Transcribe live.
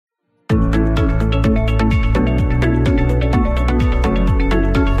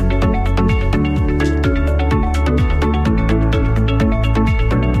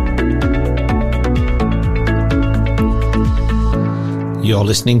You're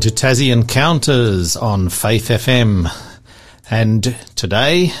listening to Tassie Encounters on Faith FM. And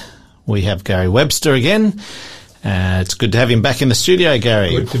today we have Gary Webster again. It's good to have him back in the studio,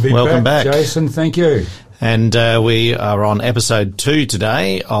 Gary. Good to be Welcome back, Jason. Thank you. And we are on episode 2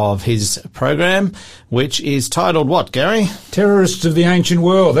 today of his program, which is titled what, Gary? Terrorists of the Ancient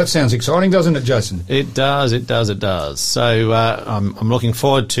World. That sounds exciting, doesn't it, Jason? It does. So I'm looking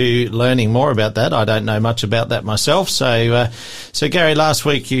forward to learning more about that. I don't know much about that myself. So Gary, last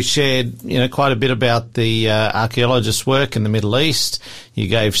week you shared quite a bit about the archaeologists' work in the Middle East. You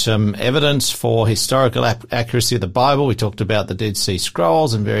gave some evidence for historical accuracy of the Bible. We talked about the Dead Sea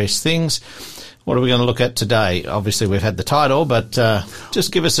Scrolls and various things. What are we going to look at today? Obviously, we've had the title, but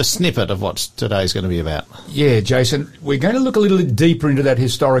just give us a snippet of what today's going to be about. Yeah, Jason, we're going to look a little bit deeper into that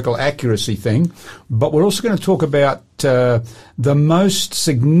historical accuracy thing, but we're also going to talk about the most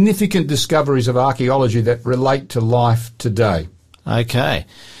significant discoveries of archaeology that relate to life today. Okay.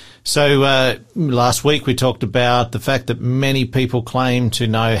 So last week we talked about the fact that many people claim to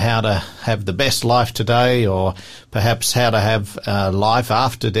know how to have the best life today, or perhaps how to have life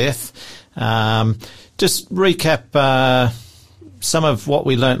after death. Just recap some of what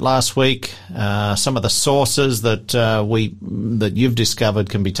we learnt last week, some of the sources that you've discovered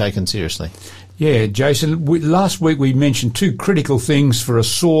can be taken seriously. Yeah, Jason, last week we mentioned 2 critical things for a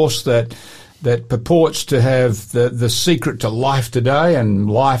source that purports to have the secret to life today and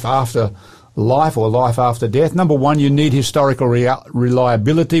life after life or life after death. Number 1, you need historical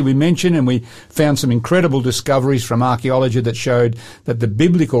reliability, we mentioned, and we found some incredible discoveries from archaeology that showed that the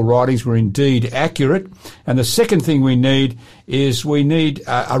biblical writings were indeed accurate. And the second thing we need is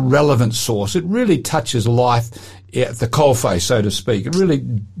a relevant source. It really touches life at the coalface, so to speak. It really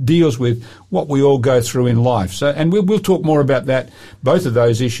deals with what we all go through in life. And we'll talk more about that, both of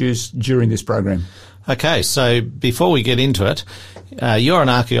those issues, during this program. Okay, so before we get into it, you're an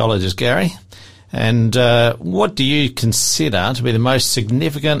archaeologist, Gary, and what do you consider to be the most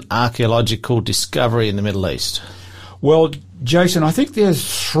significant archaeological discovery in the Middle East? Well, Jason, I think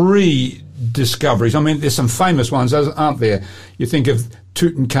there's 3 discoveries. I mean, there's some famous ones, aren't there? You think of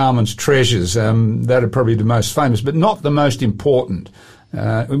Tutankhamun's treasures. That are probably the most famous, but not the most important.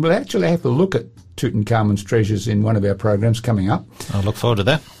 We'll actually have to look at Tutankhamun's treasures in one of our programs coming up. I look forward to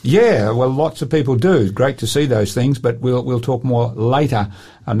that. Yeah, well, lots of people do. Great to see those things, but we'll talk more later,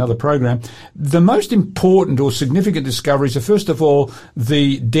 another program. The most important or significant discoveries are, first of all,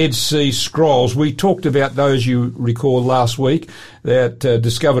 the Dead Sea Scrolls. We talked about those, you recall, last week, that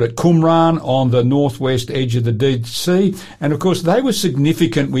discovered at Qumran on the northwest edge of the Dead Sea. And, of course, they were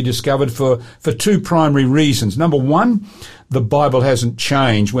significant, we discovered, for 2 primary reasons. Number 1, the Bible hasn't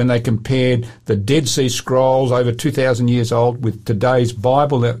changed. When they compared the Dead Sea Scrolls, over 2,000 years old, with today's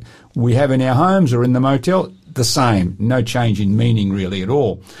Bible that we have in our homes or in the motel, the same. No change in meaning really at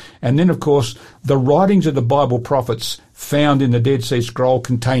all. And then, of course, the writings of the Bible prophets found in the Dead Sea Scroll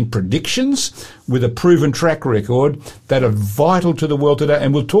contain predictions with a proven track record that are vital to the world today.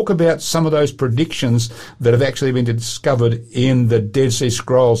 And we'll talk about some of those predictions that have actually been discovered in the Dead Sea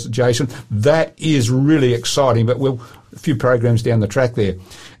Scrolls, Jason. That is really exciting, but a few programs down the track there.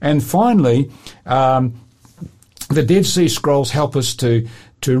 And finally, the Dead Sea Scrolls help us to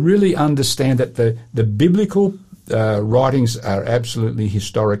really understand that the biblical writings are absolutely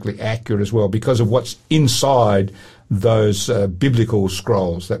historically accurate as well because of what's inside those biblical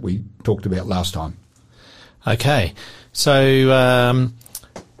scrolls that we talked about last time. Okay, so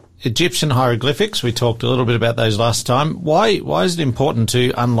Egyptian hieroglyphics, we talked a little bit about those last time. Why is it important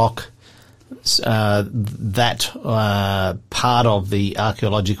to unlock that part of the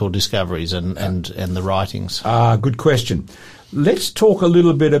archaeological discoveries and the writings? Good question. Let's talk a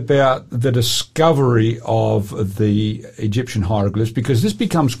little bit about the discovery of the Egyptian hieroglyphs, because this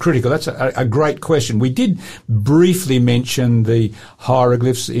becomes critical. That's a great question. We did briefly mention the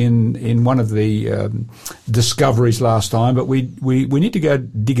hieroglyphs in one of the discoveries last time, but we need to go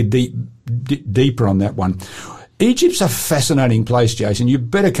dig deeper on that one. Egypt's a fascinating place, Jason. You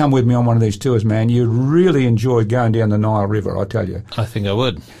better come with me on one of these tours, man. You'd really enjoy going down the Nile River, I tell you. I think I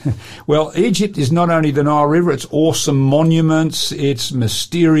would. Well, Egypt is not only the Nile River, it's awesome monuments, it's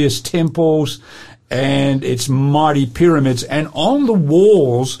mysterious temples, and it's mighty pyramids. And on the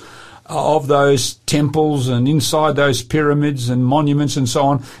walls of those temples and inside those pyramids and monuments and so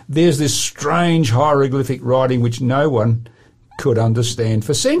on, there's this strange hieroglyphic writing which no one could understand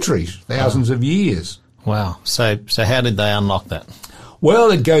for centuries, thousands of years. Wow. So how did they unlock that? Well,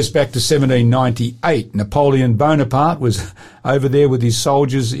 it goes back to 1798. Napoleon Bonaparte was over there with his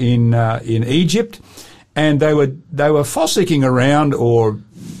soldiers in Egypt, and they were fossicking around or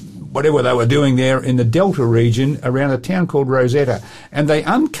whatever they were doing there in the Delta region around a town called Rosetta. And they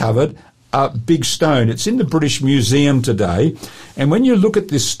uncovered a big stone. It's in the British Museum today. And when you look at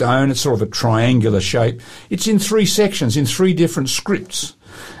this stone, it's sort of a triangular shape. It's in 3 sections, in 3 different scripts.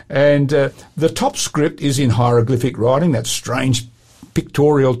 And the top script is in hieroglyphic writing, that strange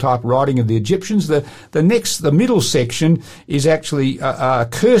pictorial type writing of the Egyptians. The middle section is actually a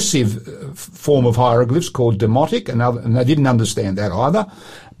cursive form of hieroglyphs called Demotic, and they didn't understand that either.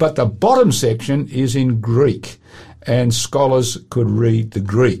 But the bottom section is in Greek, and scholars could read the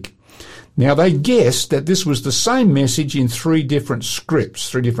Greek. Now, they guessed that this was the same message in 3 different scripts,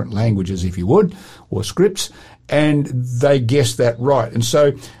 3 different languages, if you would, or scripts, and they guessed that right. And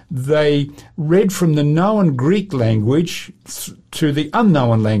so they read from the known Greek language to the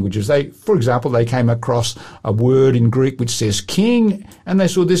unknown languages. For example, they came across a word in Greek which says king, and they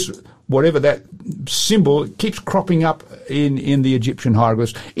saw this, whatever that symbol, keeps cropping up in the Egyptian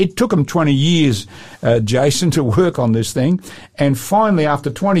hieroglyphs. It took them 20 years, Jason, to work on this thing. And finally, after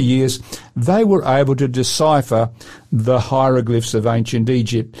 20 years, they were able to decipher the hieroglyphs of ancient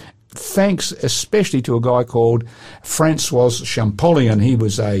Egypt, thanks especially to a guy called Francois Champollion. He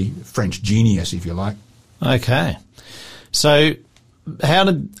was a French genius, if you like. Okay. So how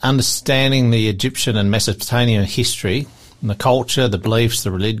did understanding the Egyptian and Mesopotamian history, and the culture, the beliefs,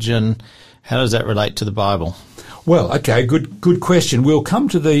 the religion, how does that relate to the Bible? Well, okay, good question. We'll come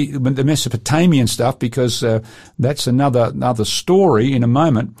to the Mesopotamian stuff because that's another story in a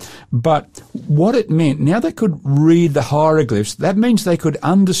moment. But what it meant, now they could read the hieroglyphs, that means they could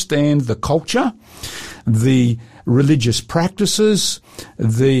understand the culture, the religious practices,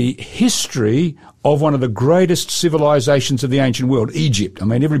 the history of one of the greatest civilizations of the ancient world, Egypt. I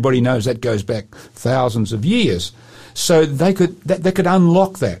mean, everybody knows that goes back thousands of years. So they could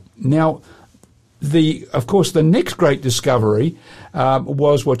unlock that. Now, of course, the next great discovery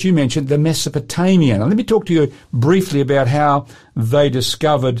was what you mentioned, the Mesopotamian. Now, let me talk to you briefly about how they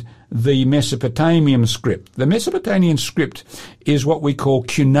discovered the Mesopotamian script. The Mesopotamian script is what we call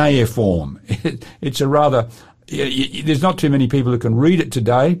cuneiform. It's a rather... There's not too many people who can read it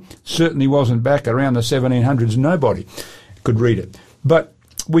today. Certainly wasn't back around the 1700s. Nobody could read it. But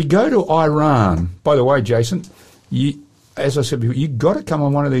we go to Iran. By the way, Jason, as I said before, you've got to come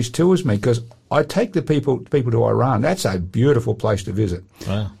on one of these tours with me because I take the people to Iran. That's a beautiful place to visit.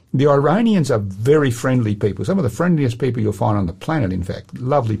 Wow. The Iranians are very friendly people. Some of the friendliest people you'll find on the planet, in fact.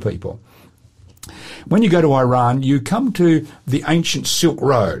 Lovely people. When you go to Iran, you come to the ancient Silk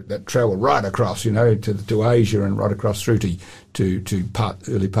Road that travelled right across, to Asia and right across through to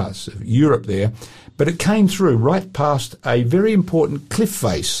early parts of Europe there. But it came through right past a very important cliff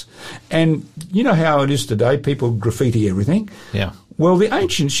face. And you know how it is today, people graffiti everything. Yeah. Well, the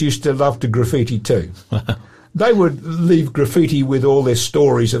ancients used to love to graffiti too. They would leave graffiti with all their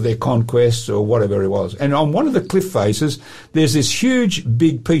stories of their conquests or whatever it was. And on one of the cliff faces, there's this huge,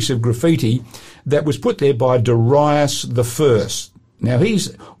 big piece of graffiti that was put there by Darius I. Now,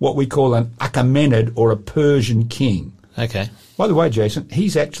 he's what we call an Achaemenid or a Persian king. Okay. By the way, Jason,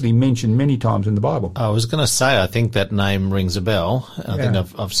 he's actually mentioned many times in the Bible. I was going to say, I think that name rings a bell. I think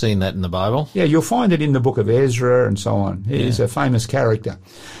I've seen that in the Bible. Yeah, you'll find it in the book of Ezra and so on. He's a famous character.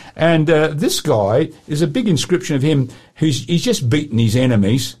 And this guy is a big inscription of him he's just beaten his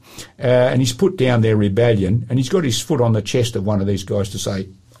enemies and he's put down their rebellion and he's got his foot on the chest of one of these guys to say,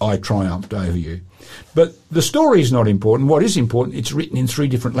 I triumphed over you. But the story is not important. What is important, it's written in 3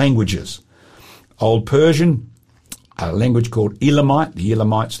 different languages. Old Persian, a language called Elamite. The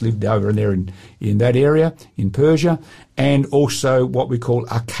Elamites lived over there in that area, in Persia, and also what we call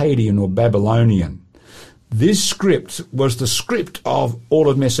Akkadian or Babylonian. This script was the script of all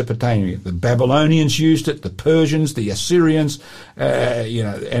of Mesopotamia. The Babylonians used it, the Persians, the Assyrians,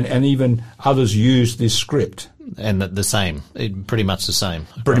 and even others used this script. And the same, pretty much the same.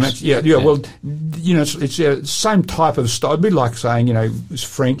 Pretty much, yeah. Well, it's the same type of style. It'd be like saying, it's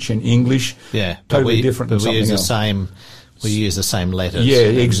French and English. Yeah, totally different. But we use the same. We use the same letters. Yeah,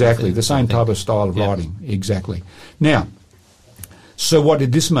 exactly. The same type of style of writing. Exactly. Now, so what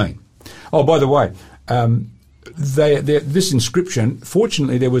did this mean? Oh, by the way, this inscription.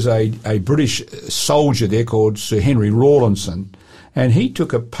 Fortunately, there was a British soldier there called Sir Henry Rawlinson. And he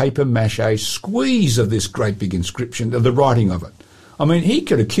took a paper mache squeeze of this great big inscription, of the writing of it. I mean, he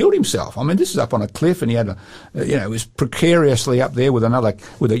could have killed himself. I mean, this is up on a cliff, and he had it was precariously up there with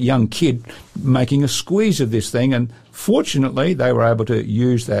a young kid making a squeeze of this thing. And fortunately, they were able to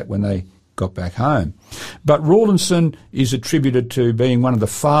use that when they got back home. But Rawlinson is attributed to being one of the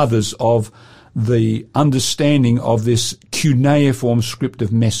fathers of the understanding of this cuneiform script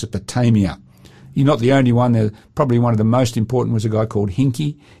of Mesopotamia. You're not the only one. Probably one of the most important was a guy called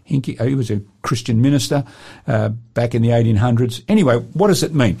Hinckley. He was a Christian minister back in the 1800s. Anyway, what does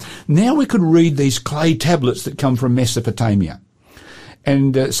it mean? Now we could read these clay tablets that come from Mesopotamia.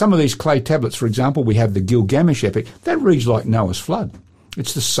 And some of these clay tablets, for example, we have the Gilgamesh epic. That reads like Noah's flood.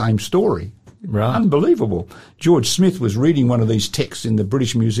 It's the same story. Right. Unbelievable. George Smith was reading one of these texts in the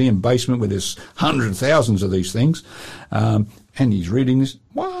British Museum basement where there's hundreds, thousands of these things. And he's reading this.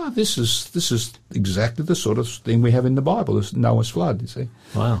 Wow, this is exactly the sort of thing we have in the Bible, this Noah's flood, you see.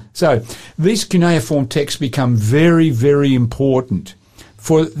 Wow. So these cuneiform texts become very, very important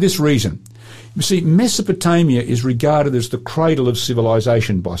for this reason. You see, Mesopotamia is regarded as the cradle of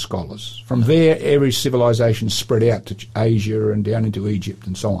civilization by scholars. From there, every civilization spread out to Asia and down into Egypt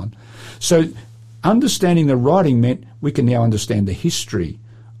and so on. So understanding the writing meant we can now understand the history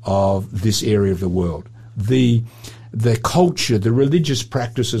of this area of the world, the culture, the religious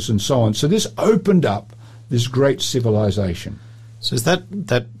practices and so on. So this opened up this great civilization. So is that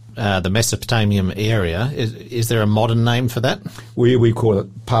the Mesopotamian area, is there a modern name for that? We call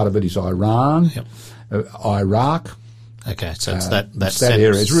it, part of it is Iran, Iraq. Okay, so it's that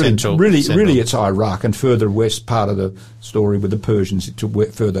area. It's central. Really, it's Iraq and further west part of the story with the Persians to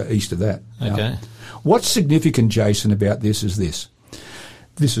further east of that. Okay. Now, what's significant, Jason, about this is this.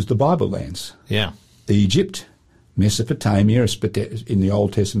 This is the Bible lands. Yeah. Egypt, Mesopotamia, in the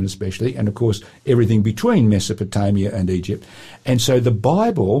Old Testament especially, and of course everything between Mesopotamia and Egypt. And so the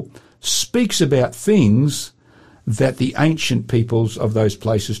Bible speaks about things that the ancient peoples of those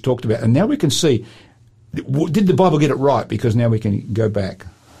places talked about. And now we can see, did the Bible get it right? Because now we can go back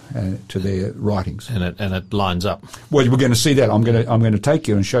to their writings. And it lines up. Well, we're going to see that. I'm going to take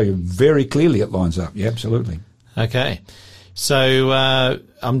you and show you very clearly it lines up. Yeah, absolutely. Okay. So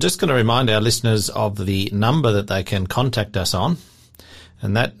I'm just going to remind our listeners of the number that they can contact us on.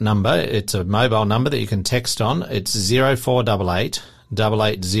 And that number, it's a mobile number that you can text on. It's 0488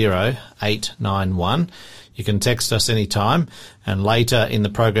 880 891. You can text us anytime. And later in the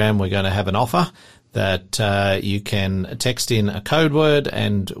program, we're going to have an offer that you can text in a code word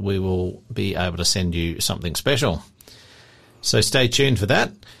and we will be able to send you something special. So stay tuned for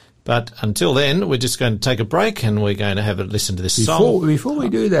that. But until then, we're just going to take a break and we're going to have a listen to this song. Before we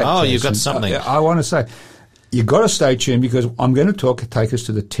do that, Jason, you've got Jason, something. I want to say, you've got to stay tuned because I'm going to take us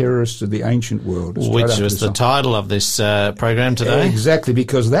to the terrorists of the ancient world. Which was the title of this program today. Exactly,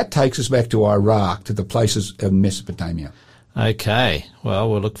 because that takes us back to Iraq, to the places of Mesopotamia. Okay,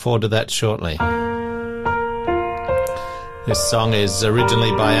 well, we'll look forward to that shortly. This song is originally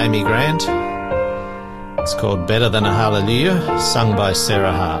by Amy Grant. It's called Better Than a Hallelujah, sung by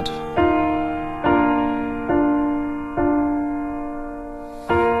Sarah Hart.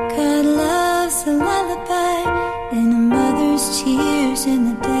 God loves a lullaby and a mother's tears in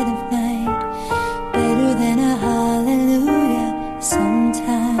the dead of night. Better than a hallelujah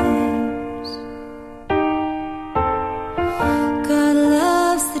sometimes. God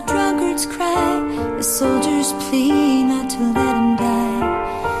loves the drunkard's cry, the soldier's plea not to let him die.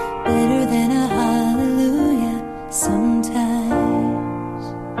 Better than a hallelujah sometimes.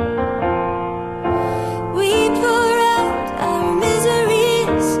 We pour out our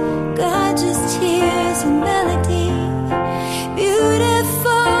miseries, God just hears a melody.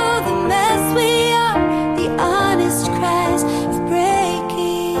 Beautiful the mess we are, the honest cries of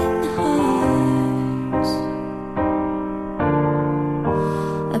breaking hearts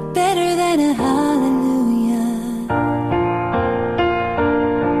are better than a hallelujah.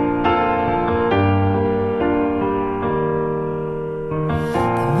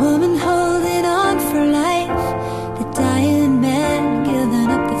 Woman holding on for life, the dying man giving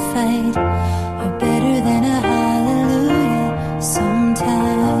up the fight, are better than a hallelujah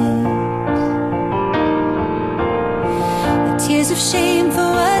sometimes. The tears of shame for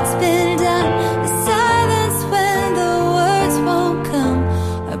what's been done, the silence when the words won't come,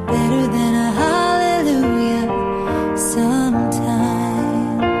 are better than a hallelujah sometimes.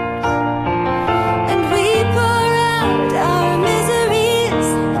 And we pour out our miseries,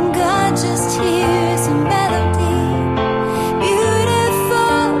 and God just hears a melody.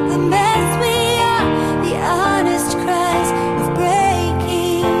 Beautiful the mess we are, the honest cries of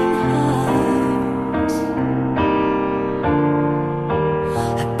breaking hearts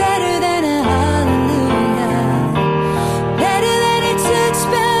are better than a hallelujah. Better than a church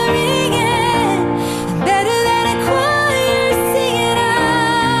bell ringing, and better than a choir singing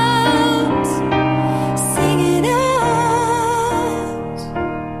out, singing out.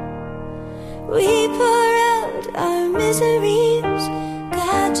 We pour out our miseries,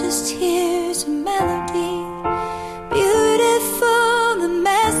 God just hears a melody. Beautiful the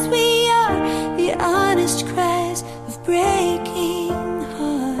mess we are, the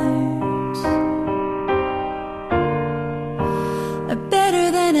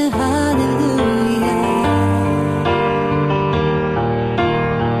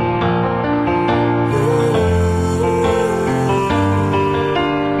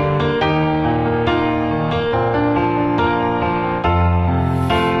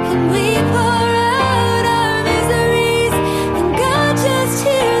And we pour out our miseries, and God just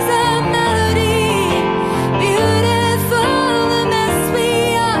hears our melody. Beautiful, the mess we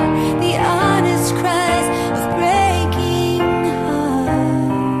are, the honest cries of breaking hearts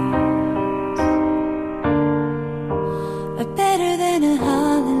are better than a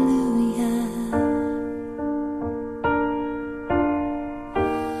hallelujah.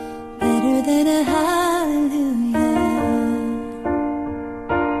 Better than a hallelujah.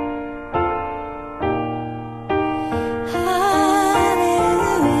 Hallelujah.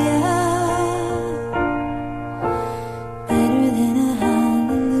 Better than a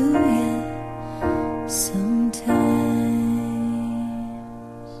hallelujah sometimes.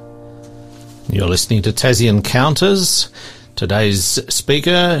 You're listening to Tassie Encounters. Today's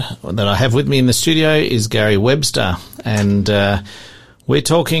speaker that I have with me in the studio is Gary Webster, and we're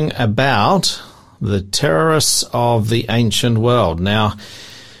talking about the terrorists of the ancient world. Now,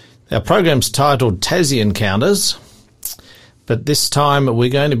 our program's titled Tassie Encounters, but this time we're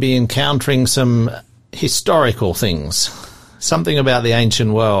going to be encountering some historical things, something about the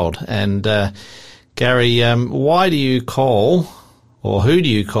ancient world. And Gary, why do you call, or who do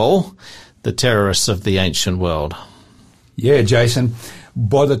you call, the terrorists of the ancient world? Yeah, Jason.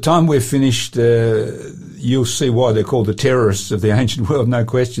 By the time we're finished, you'll see why they're called the terrorists of the ancient world, no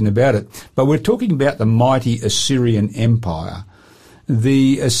question about it. But we're talking about the mighty Assyrian Empire.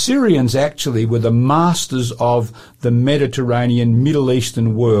 The Assyrians actually were the masters of the Mediterranean Middle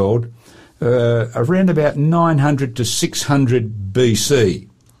Eastern world around about 900 to 600 BC.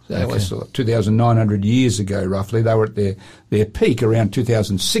 So that was 2,900 years ago, roughly. They were at their peak around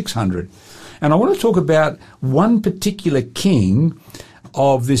 2,600. And I want to talk about one particular king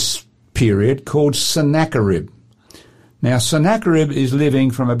of this period called Sennacherib. Now, Sennacherib is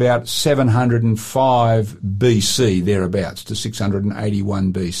living from about 705 BC, thereabouts, to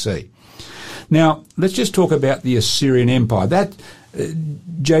 681 BC. Now, let's just talk about the Assyrian Empire. That,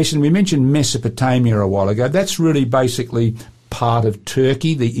 Jason, we mentioned Mesopotamia a while ago. That's really basically part of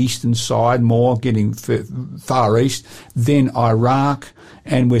Turkey, the eastern side, more getting far east, then Iraq,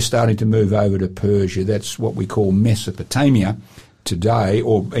 and we're starting to move over to Persia. That's what we call Mesopotamia today,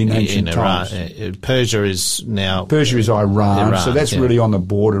 or in ancient times. Persia is now... Persia is Iran, so that's really on the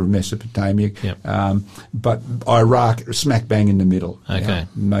border of Mesopotamia. Yep. But Iraq, smack bang in the middle. Okay.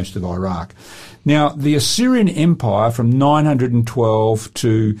 Most of Iraq. Now, the Assyrian Empire from 912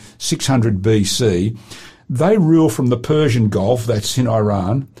 to 600 BC, they rule from the Persian Gulf, that's in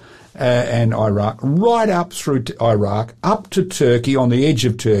Iran, and Iraq, right up through to Iraq, up to Turkey, on the edge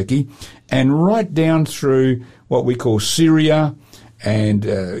of Turkey, and right down through what we call Syria and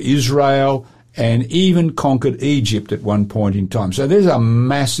Israel, and even conquered Egypt at one point in time. So there's a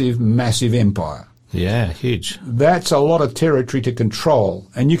massive, massive empire. Yeah, huge. That's a lot of territory to control.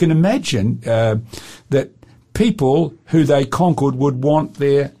 And you can imagine that people who they conquered would want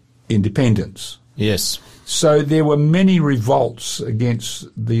their independence. Yes. So there were many revolts against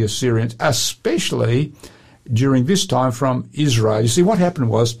the Assyrians, especially during this time from Israel. You see, what happened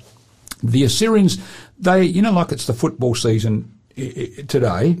was the Assyrians, they, like it's the football season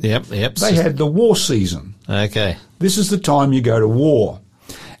today. Yep. They had the war season. Okay. This is the time you go to war.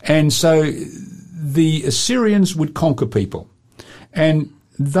 And so the Assyrians would conquer people, and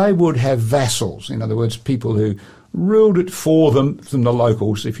they would have vassals, in other words, people who ruled it for them, from the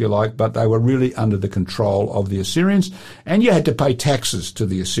locals, if you like, but they were really under the control of the Assyrians, and you had to pay taxes to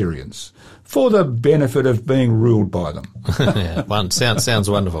the Assyrians for the benefit of being ruled by them. Yeah, sounds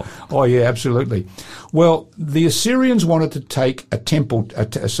wonderful. Oh, yeah, absolutely. Well, the Assyrians wanted to take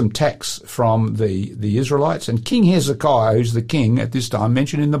some tax from the Israelites, and King Hezekiah, who's the king at this time,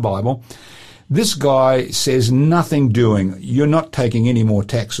 mentioned in the Bible, this guy says, nothing doing. You're not taking any more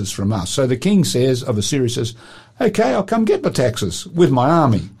taxes from us. So the king of Assyria says, okay, I'll come get my taxes with my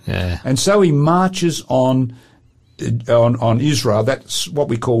army. Yeah. And so he marches on Israel. That's what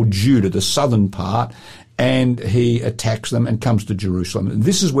we call Judah, the southern part, and he attacks them and comes to Jerusalem. And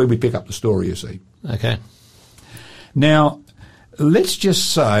this is where we pick up the story, you see. Okay. Now, let's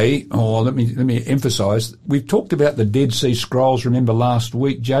just say, let me emphasise, we've talked about the Dead Sea Scrolls, remember last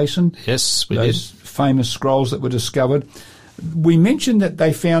week, Jason? Yes, we Those famous scrolls that were discovered. We mentioned that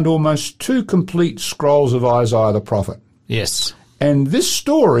they found almost 2 complete scrolls of Isaiah the prophet. Yes. And this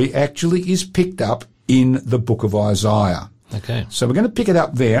story actually is picked up in the book of Isaiah. Okay. So we're going to pick it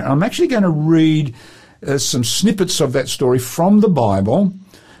up there. I'm actually going to read some snippets of that story from the Bible,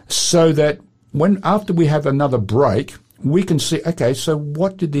 so that after we have another break, we can see, okay, so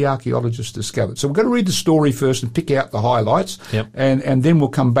what did the archaeologists discover? So we're going to read the story first and pick out the highlights, and then we'll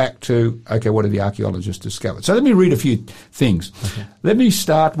come back to, okay, what did the archaeologists discover? So let me read a few things. Okay. Let me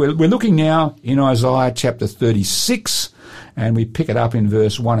start, we're looking now in Isaiah chapter 36, and we pick it up in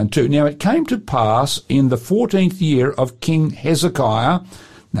verse 1 and 2. Now, it came to pass in the 14th year of King Hezekiah.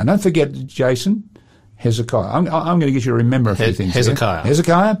 Now, don't forget, Jason, Hezekiah. I'm going to get you to remember a few things. Hezekiah.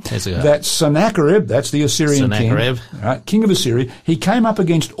 Hezekiah. That's Sennacherib. That's the Assyrian king. Right, king of Assyria. He came up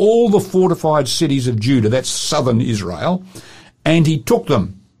against all the fortified cities of Judah. That's southern Israel. And he took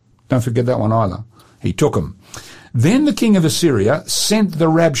them. Don't forget that one either. He took them. Then the king of Assyria sent the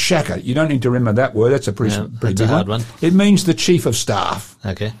Rabshakeh. You don't need to remember that word. That's a pretty big hard one. It means the chief of staff.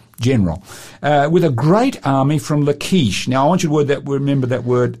 Okay. General, with a great army from Lachish. Now, I want you to remember that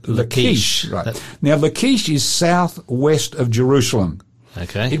word, Lachish. Right. Now, Lachish is southwest of Jerusalem.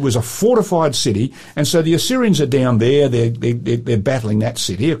 Okay. It was a fortified city, and so the Assyrians are down there. They're battling that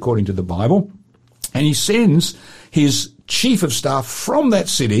city, according to the Bible. And he sends his chief of staff from that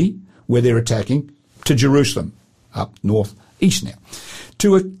city, where they're attacking, to Jerusalem, up northeast now,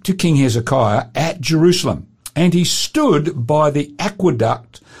 to King Hezekiah at Jerusalem. And he stood by the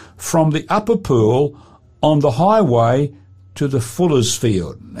aqueduct from the upper pool on the highway to the fuller's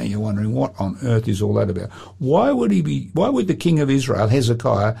field. Now you're wondering, what on earth is all that about? Why would the king of Israel,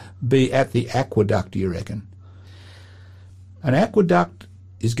 Hezekiah, be at the aqueduct, do you reckon? An aqueduct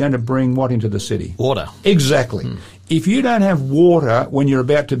is going to bring what into the city? Water. Exactly. If you don't have water when you're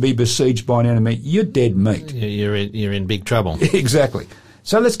about to be besieged by an enemy, you're dead meat. You're in big trouble. Exactly.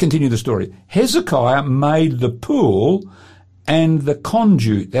 So let's continue the story. Hezekiah made the pool and the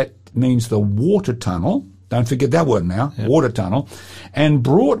conduit, that means the water tunnel, don't forget that word now, water tunnel, and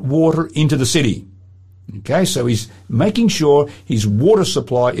brought water into the city. Okay, so he's making sure his water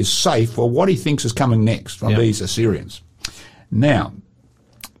supply is safe for what he thinks is coming next from these Assyrians. Now,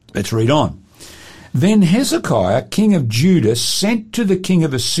 let's read on. Then Hezekiah, king of Judah, sent to the king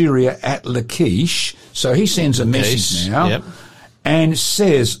of Assyria at Lachish, so he sends a message now, and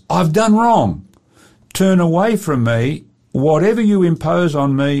says, I've done wrong. Turn away from me. Whatever you impose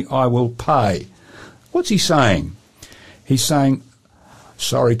on me, I will pay. What's he saying? He's saying,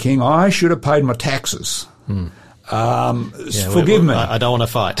 sorry, king, I should have paid my taxes. Forgive me. I don't want to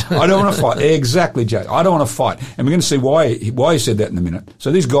fight. I don't want to fight. Exactly, Jay. I don't want to fight. And we're going to see why he said that in a minute.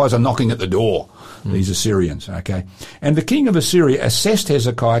 So these guys are knocking at the door, these Assyrians, okay? And the king of Assyria assessed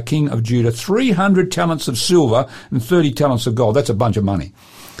Hezekiah, king of Judah, 300 talents of silver and 30 talents of gold. That's a bunch of money.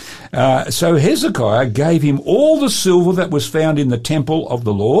 So Hezekiah gave him all the silver that was found in the temple of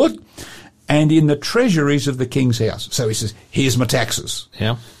the Lord and in the treasuries of the king's house. So he says, here's my taxes.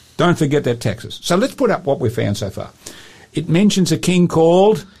 Yeah. Don't forget that taxes. So let's put up what we've found so far. It mentions a king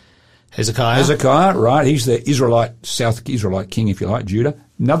called Hezekiah. Hezekiah, right. He's the South Israelite king, if you like, Judah.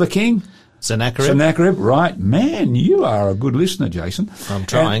 Another king? Sennacherib, right. Man, you are a good listener, Jason. I'm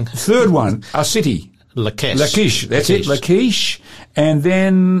trying. And third one, a city. Lachish. That's it, Lachish. And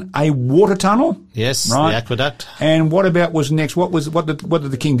then a water tunnel. Yes, right? The aqueduct. And what about was next? What did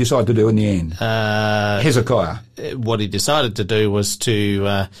the king decide to do in the end? Hezekiah. What he decided to do was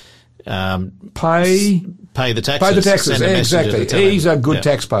to pay the taxes. Pay the taxes, exactly. He's a good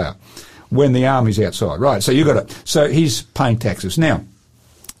taxpayer when the army's outside. Right, so you got it. So he's paying taxes. Now,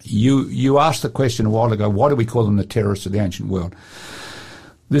 you asked the question a while ago, why do we call them the terrorists of the ancient world?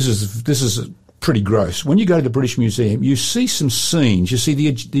 This is pretty gross. When you go to the British Museum, you see some scenes. You see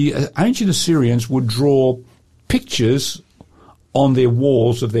the ancient Assyrians would draw pictures on their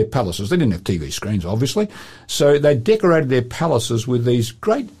walls of their palaces. They didn't have TV screens, obviously. So they decorated their palaces with these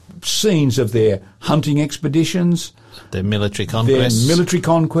great scenes of their hunting expeditions, their military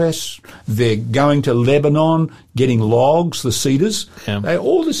conquests. They're going to Lebanon, getting logs, the cedars. Yeah.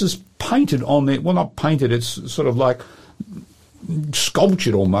 All this is painted on there. Well, not painted. It's sort of like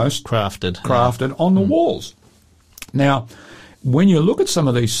sculptured almost. Crafted on the walls. Now, when you look at some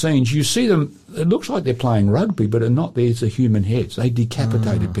of these scenes, you see them, it looks like they're playing rugby, but they're not. There's the human heads. They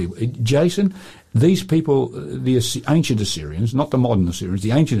decapitated people. Jason, these people, the ancient Assyrians, not the modern Assyrians,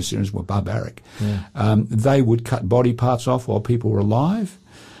 the ancient Assyrians were barbaric. Yeah. They would cut body parts off while people were alive.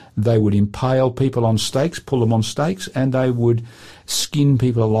 They would impale people on stakes, pull them on stakes, and they would skin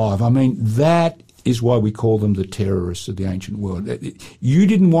people alive. I mean, that is why we call them the terrorists of the ancient world. You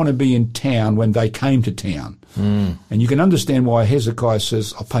didn't want to be in town when they came to town. And you can understand why Hezekiah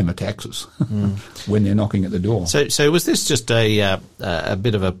says, I'll pay my taxes when they're knocking at the door. So was this just a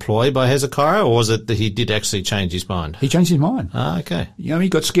bit of a ploy by Hezekiah, or was it that he did actually change his mind? He changed his mind. Ah, okay. You know, he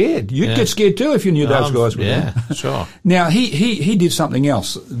got scared. You'd get scared too if you knew those guys were there. Yeah, sure. Now, he did something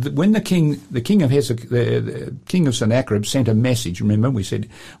else. When the king of Sennacherib sent a message, remember, we said,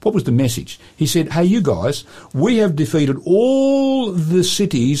 what was the message? He said, hey, you guys, we have defeated all the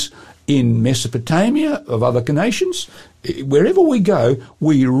cities in Mesopotamia of other nations. Wherever we go,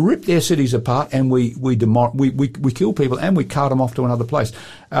 we rip their cities apart and we kill people and we cart them off to another place.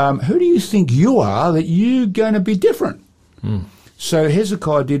 Who do you think you are that you're going to be different? So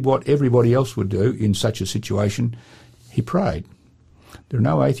Hezekiah did what everybody else would do in such a situation. He prayed. There are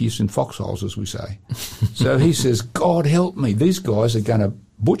no atheists in foxholes, as we say. So he says, God help me. These guys are going to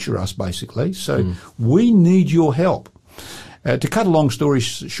butcher us, basically. So we need your help. To cut a long story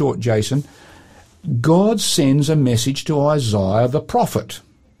short, Jason, God sends a message to Isaiah the prophet.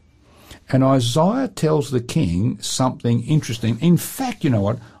 And Isaiah tells the king something interesting. In fact, you know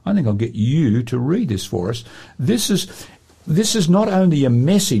what? I think I'll get you to read this for us. This is not only a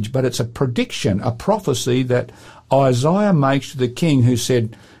message, but it's a prediction, a prophecy that Isaiah makes to the king, who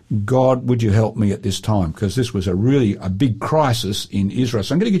said, God, would you help me at this time? Because this was a big crisis in Israel.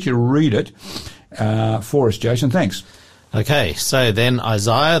 So I'm going to get you to read it for us, Jason. Thanks. Okay, so then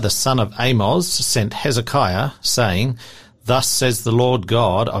Isaiah the son of Amoz sent Hezekiah, saying, Thus says the Lord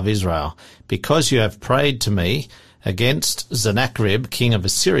God of Israel, because you have prayed to me against Sennacherib, king of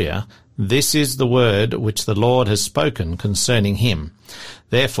Assyria, this is the word which the Lord has spoken concerning him.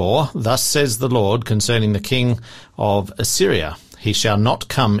 Therefore, thus says the Lord concerning the king of Assyria, He shall not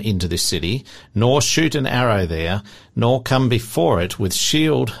come into this city, nor shoot an arrow there, nor come before it with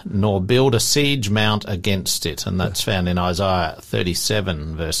shield, nor build a siege mount against it. And that's found in Isaiah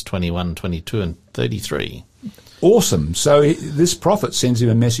 37, verse 21, 22, and 33. Awesome. So this prophet sends him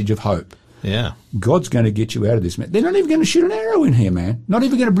a message of hope. Yeah. God's going to get you out of this, man. They're not even going to shoot an arrow in here, man. Not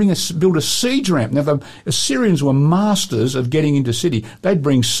even going to build a siege ramp. Now, the Assyrians were masters of getting into city. They'd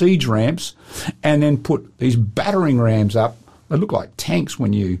bring siege ramps and then put these battering rams up. They look like tanks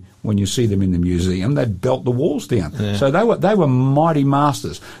when you see them in the museum. They'd belt the walls down. Yeah. So they were mighty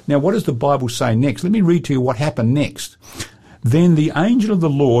masters. Now, what does the Bible say next? Let me read to you what happened next. Then the angel of the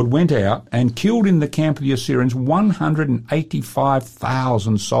Lord went out and killed in the camp of the Assyrians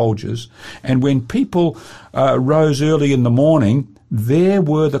 185,000 soldiers. And when people rose early in the morning, there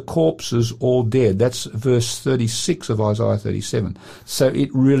were the corpses all dead. That's verse 36 of Isaiah 37. So it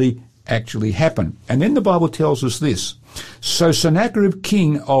really actually happened. And then the Bible tells us this. So Sennacherib,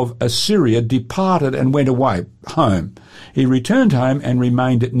 king of Assyria, departed and went away home. He returned home and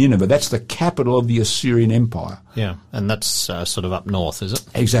remained at Nineveh. That's the capital of the Assyrian Empire. Yeah, and that's sort of up north, is it?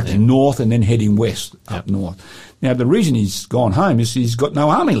 Exactly, north and then heading west up north. Now, the reason he's gone home is he's got no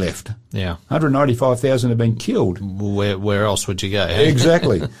army left. Yeah. 195,000 have been killed. Where else would you go?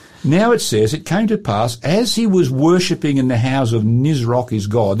 Exactly. Now it says, it came to pass, as he was worshipping in the house of Nisroch his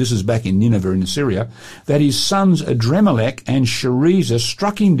god, this is back in Nineveh in Assyria, that his sons Adremelech and Sharezer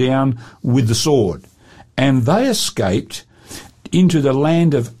struck him down with the sword, and they escaped into the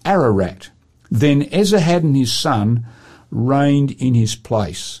land of Ararat. Then Esarhaddon his son reigned in his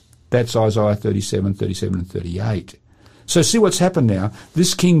place. That's Isaiah 37, 37 and 38. So see what's happened now.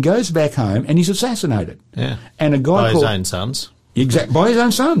 This king goes back home and he's assassinated. Yeah. And a guy by his own sons. Exactly, by his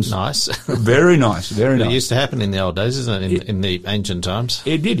own sons. Nice. Very nice, very nice. It used to happen in the old days, isn't it, in the ancient times?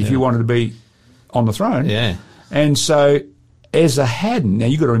 It did, if you wanted to be on the throne. Yeah. And so Esarhaddon, now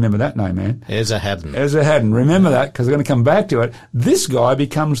you've got to remember that name, man. Esarhaddon. Remember that, because we're going to come back to it. This guy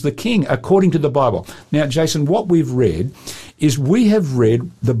becomes the king, according to the Bible. Now, Jason, what we've read is we have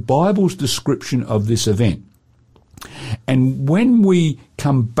read the Bible's description of this event. And when we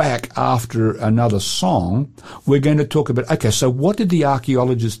come back after another song, we're going to talk about, okay, so what did the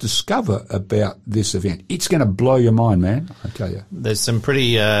archaeologists discover about this event? It's going to blow your mind, man, I tell you. There's some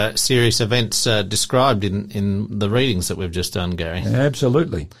pretty serious events described in the readings that we've just done, Gary.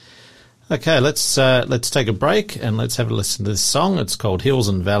 Absolutely. Okay, let's take a break and let's have a listen to this song. It's called Hills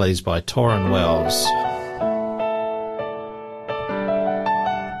and Valleys by Torrin Wells.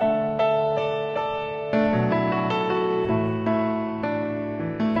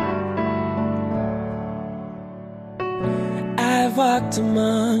 Walked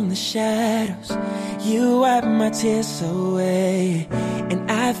among the shadows, you wiped my tears away, and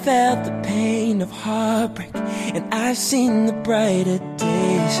I felt the pain of heartbreak, and I've seen the brighter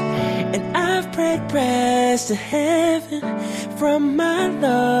days, and I've prayed prayers to heaven from my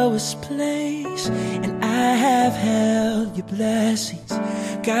lowest place, and I have held your blessings.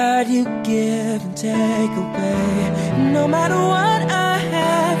 God, you give and take away. No matter what I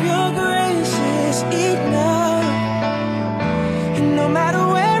have, your grace is enough. And no matter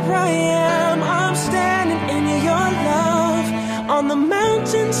where I am, I'm standing in your love. On the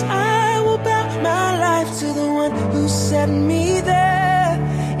mountains I will bow my life to the one who set me there.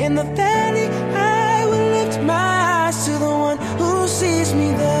 In the valley I will lift my eyes to the one who sees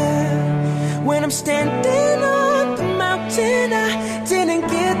me there. When I'm standing on the mountain, I didn't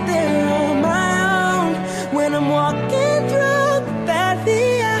get there on my own. When I'm walking through the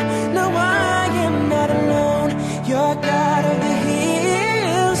valley, I know I am not alone. You're God of the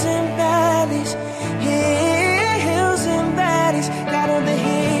hills and valleys, hills and valleys, God of the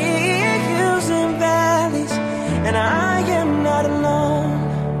hills and valleys, and I am not alone.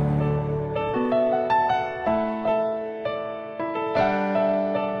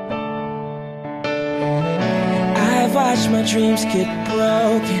 I've watched my dreams get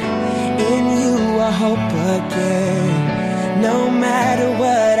broken. In you I hope again. No matter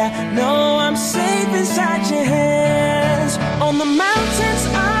what, I know I'm safe inside your hands. On the mountains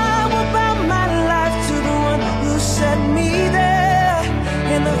I will bow my life to the one who set me there.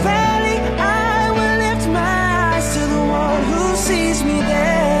 In the valley I will lift my eyes to the one who sees me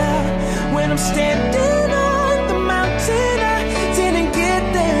there. When I'm standing on the mountain, I didn't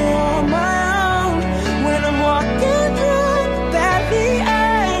get there on my own. When I'm walking through the valley,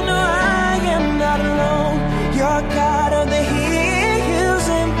 I know I am not alone. You're God of the hills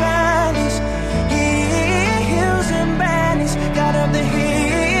and valleys, hills and valleys, God of the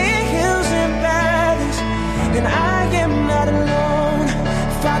hills and valleys, and I am not alone.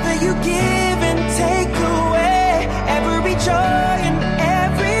 Father, you give and take away every joy and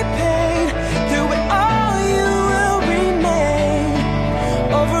every pain. Through it all you will remain.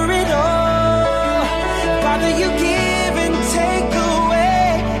 Over it all, Father, you give and take away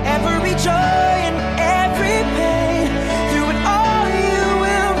every joy and every pain. Through it all you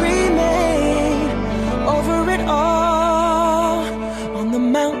will remain. Over it all, on the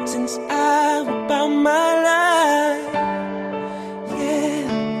mountains I will bow my life.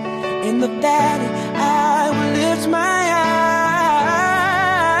 Yeah, in the valley I will lift my eyes.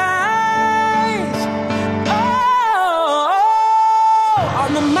 Oh,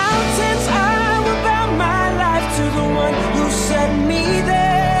 on the mountains I will bow my life to the one who set me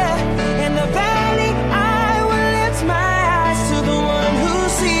there. In the valley I will lift my eyes to the one who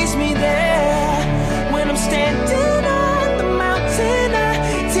sees me there. When I'm standing on the mountain, I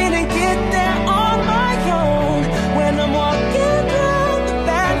didn't get there on my own. When I'm walking through the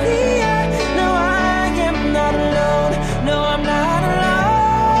valley, I know I am not alone. No, I'm not alone.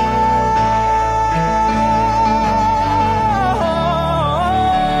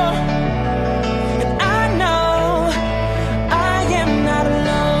 And I know I am not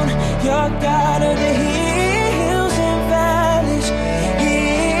alone. You're God of the hills and valleys,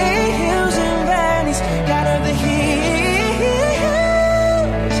 hills and valleys, God of the hills,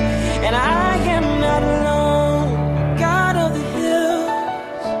 and I am not alone. God of the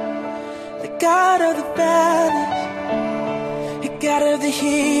hills, the God of the valleys, the God of the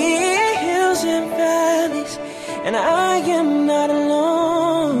hills and valleys, and I am not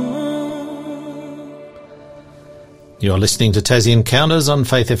alone. You're listening to Tassie Encounters on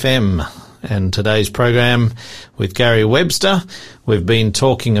Faith FM, and today's program with Gary Webster. We've been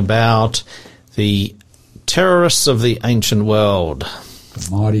talking about the terrorists of the ancient world, The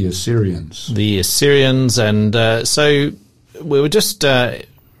mighty Assyrians. the Assyrians, and so we were just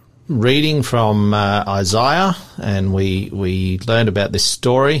reading from Isaiah, and we learned about this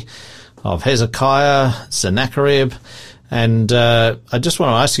story of Hezekiah, Sennacherib, and I just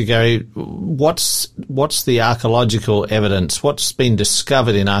want to ask you, Gary, what's the archaeological evidence? What's been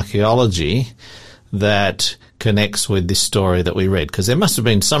discovered in archaeology that connects with this story that we read? Because there must have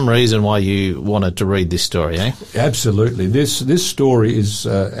been some reason why you wanted to read this story, eh? Absolutely. This story is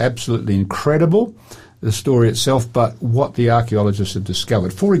absolutely incredible, the story itself, but what the archaeologists have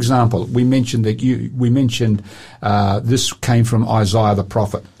discovered. For example, we mentioned this came from Isaiah the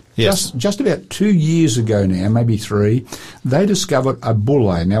prophet. Yes. Just about 2 years ago now, maybe 3, they discovered a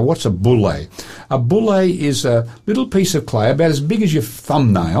bulle. Now, what's a bulle? A bulle is a little piece of clay about as big as your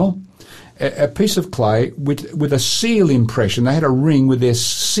thumbnail, a piece of clay with a seal impression. They had a ring with their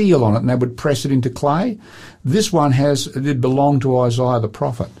seal on it, and they would press it into clay. This one it belonged to Isaiah the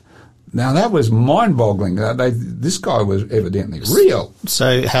prophet. Now, that was mind-boggling. This guy was evidently real.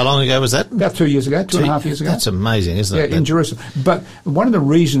 So how long ago was that? About 2 years ago, 2.5 years ago. That's amazing, isn't it? Yeah, in Jerusalem. But one of the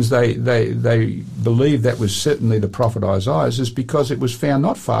reasons they believe that was certainly the prophet Isaiah is because it was found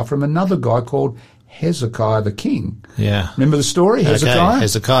not far from another guy called Hezekiah the king. Yeah. Remember the story, Hezekiah? Okay,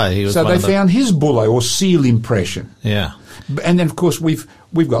 Hezekiah. He was so one they of found his bulla or seal impression. Yeah. And then, of course, we've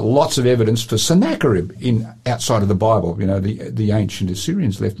got lots of evidence for Sennacherib outside of the Bible. You know, the ancient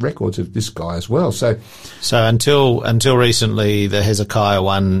Assyrians left records of this guy as well. So until recently, the Hezekiah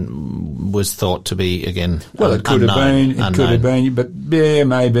one was thought to be again. Well, it could have been, but yeah,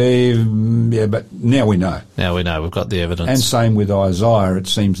 maybe, yeah. But now we know. Now we know. We've got the evidence. And same with Isaiah. It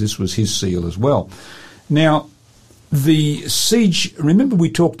seems this was his seal as well. Now, the siege. Remember, we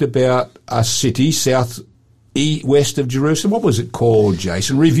talked about a city west of Jerusalem. What was it called,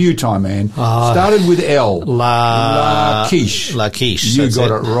 Jason? Review time, man. Started with L. Lachish. Lachish. You got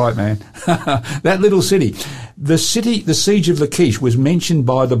it right, man. That little city. The siege of Lachish was mentioned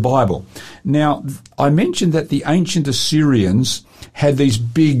by the Bible. Now, I mentioned that the ancient Assyrians had these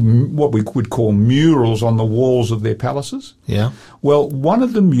big, what we would call murals on the walls of their palaces. Yeah. Well, one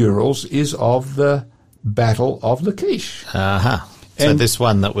of the murals is of the Battle of Lachish. So this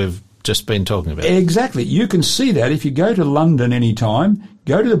one that we've just been talking about. Exactly. You can see that if you go to London anytime,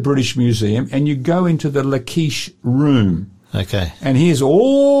 go to the British Museum and you go into the Lachish room. Okay. And here's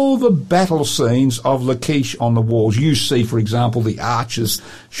all the battle scenes of Lachish on the walls. You see, for example, the archers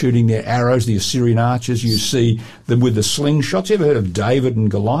shooting their arrows, the Assyrian archers. You see them with the slingshots. You ever heard of David and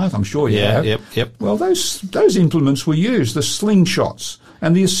Goliath? I'm sure you have. Yep. Well, those implements were used, the slingshots.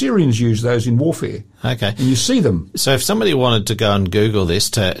 And the Assyrians used those in warfare. Okay. And you see them. So if somebody wanted to go and Google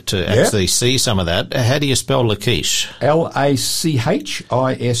this to actually see some of that, how do you spell Lachish? Lachish.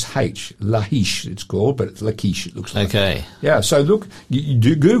 Lachish, it's called, but it's Lachish, it looks like. Okay. Yeah, so look, you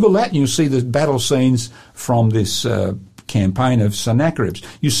do Google that and you'll see the battle scenes from this campaign of Sennacherib's.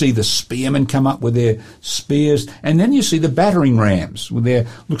 You see the spearmen come up with their spears, and then you see the battering rams with their,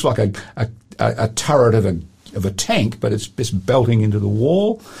 looks like a turret of a tank, but it's just belting into the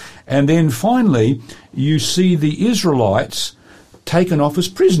wall. And then finally, you see the Israelites taken off as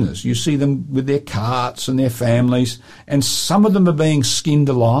prisoners. You see them with their carts and their families, and some of them are being skinned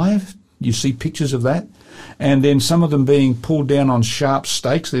alive. You see pictures of that. And then some of them being pulled down on sharp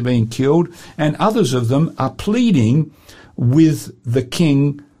stakes, they're being killed, and others of them are pleading with the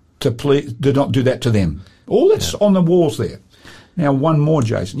king to not do that to them. All that's on the walls there. Now, one more,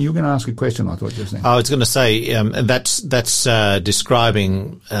 Jason. You were going to ask a question, I thought, just now. I was going to say that's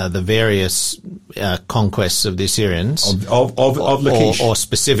describing the various conquests of the Assyrians of Lachish, or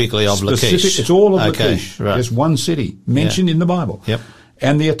specifically of Lachish. It's all of Lachish. Right. Just one city mentioned in the Bible. Yep.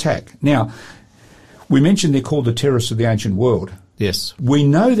 And the attack. Now, we mentioned they're called the terrorists of the ancient world. Yes. We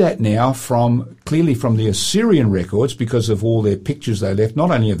know that now clearly from the Assyrian records because of all their pictures they left, not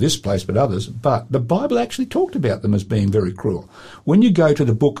only of this place but others, but the Bible actually talked about them as being very cruel. When you go to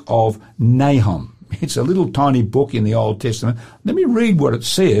the book of Nahum, it's a little tiny book in the Old Testament. Let me read what it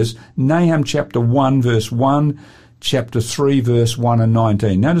says. Nahum chapter 1 verse 1, chapter 3 verse 1 and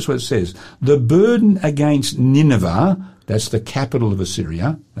 19. Notice what it says. The burden against Nineveh, that's the capital of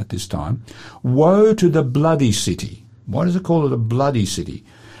Assyria at this time, woe to the bloody city. Why does it call it a bloody city?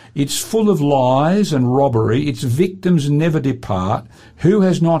 It's full of lies and robbery. Its victims never depart. Who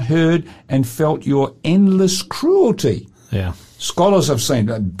has not heard and felt your endless cruelty? Yeah. Scholars have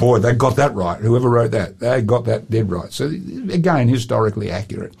seen, boy, they got that right. Whoever wrote that, they got that dead right. So, again, historically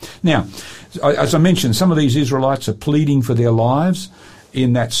accurate. Now, as I mentioned, some of these Israelites are pleading for their lives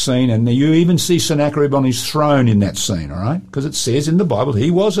in that scene, and you even see Sennacherib on his throne in that scene, all right? Because it says in the Bible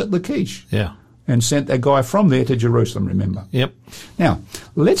he was at Lachish. Yeah. And sent a guy from there to Jerusalem, remember? Yep. Now,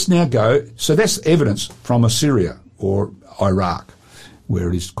 let's now go, so that's evidence from Assyria or Iraq, where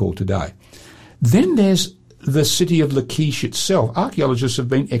it is called today. Then there's the city of Lachish itself. Archaeologists have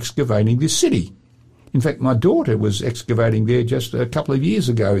been excavating this city. In fact, my daughter was excavating there just a couple of years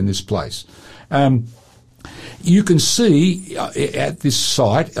ago in this place. You can see at this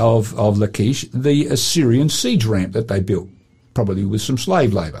site of Lachish the Assyrian siege ramp that they built, probably with some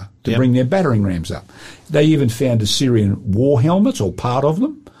slave labour, to bring their battering rams up. They even found Assyrian war helmets, or part of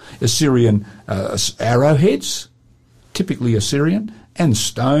them, Assyrian arrowheads, typically Assyrian, and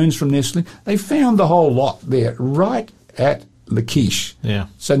stones from their sling. They found the whole lot there, right at Lachish. Yeah.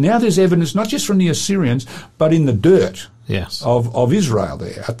 So now there's evidence, not just from the Assyrians, but in the dirt of Israel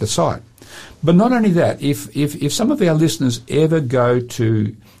there at the site. But not only that, if some of our listeners ever go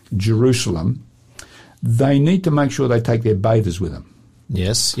to Jerusalem, they need to make sure they take their bathers with them,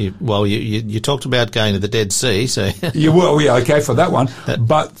 Yes. You talked about going to the Dead Sea, so Okay, for that one.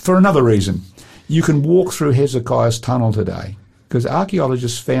 But for another reason, you can walk through Hezekiah's tunnel today because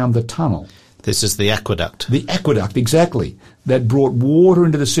archaeologists found the tunnel. This is the aqueduct. The aqueduct, exactly, that brought water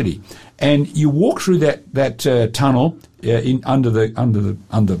into the city. And you walk through that tunnel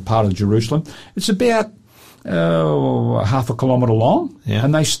under part of Jerusalem. It's about half a kilometre long,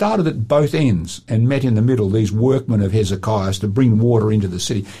 and they started at both ends and met in the middle, these workmen of Hezekiah's, to bring water into the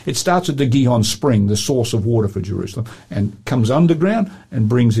city. It starts at the Gihon Spring, the source of water for Jerusalem, and comes underground and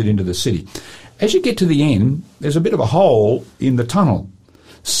brings it into the city. As you get to the end, there's a bit of a hole in the tunnel.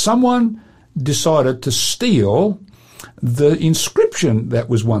 Someone decided to steal the inscription that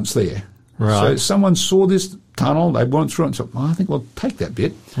was once there. Right. So someone saw this tunnel, they went through it and said, I think we'll take that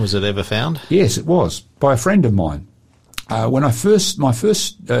bit. Was it ever found? Yes, it was, by a friend of mine. When my first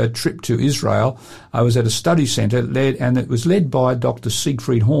trip to Israel, I was at a study centre and it was led by Dr.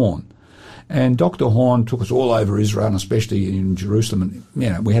 Siegfried Horn. And Dr. Horn took us all over Israel, and especially in Jerusalem.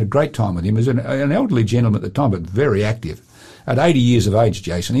 And, we had a great time with him. He was an elderly gentleman at the time, but very active. At 80 years of age,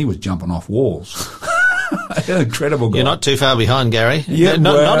 Jason, he was jumping off walls. An incredible guy. You're not too far behind, Gary. Yeah,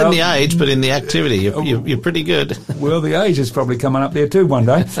 not in the age, but in the activity. You're pretty good. Well, the age is probably coming up there too one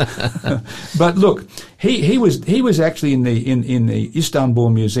day. But look, he was actually in the Istanbul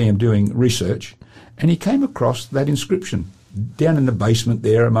Museum doing research, and he came across that inscription down in the basement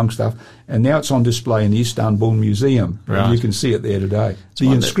there among stuff, and now it's on display in the Istanbul Museum. Right. And you can see it there today.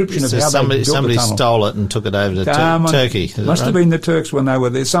 The inscription of how somebody they built the tunnel. Stole it and took it over to Turkey. Must have been the Turks when they were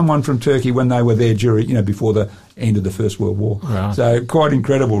there. Someone from Turkey when they were there during, before the end of the First World War. Right. So quite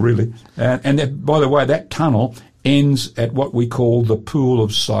incredible, really. And that, by the way, that tunnel ends at what we call the Pool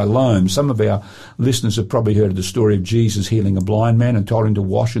of Siloam. Some of our listeners have probably heard of the story of Jesus healing a blind man and told him to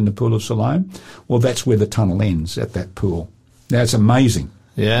wash in the Pool of Siloam. Well, that's where the tunnel ends, at that pool. Now, it's amazing.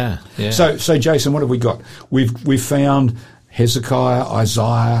 Yeah. So Jason, what have we got? We've found Hezekiah,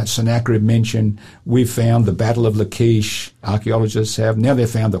 Isaiah, Sennacherib mentioned. We've found the Battle of Lachish. Archaeologists have. Now they've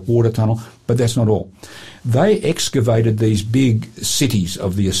found the water tunnel, but that's not all. They excavated these big cities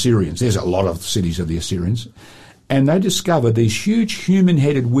of the Assyrians. There's a lot of cities of the Assyrians. And they discovered these huge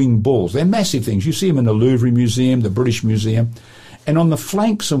human-headed winged bulls. They're massive things. You see them in the Louvre Museum, the British Museum. And on the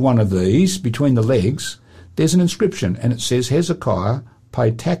flanks of one of these, between the legs, there's an inscription, and it says Hezekiah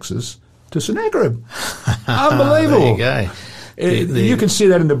paid taxes to Sennacherib. Unbelievable. There you go. You can see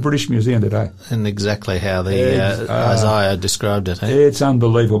that in the British Museum today. And exactly how Isaiah described it. Eh? It's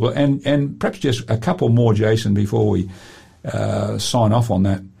unbelievable. And perhaps just a couple more, Jason, before we sign off on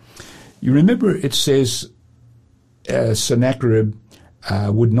that. You remember it says Sennacherib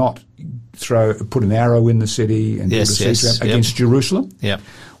would not put an arrow in the city and build a siege ramp against Jerusalem. Yeah.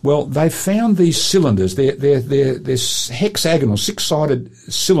 Well, they found these cylinders. They're hexagonal, six-sided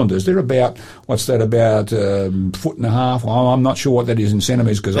cylinders. They're about, about foot and a half. I'm not sure what that is in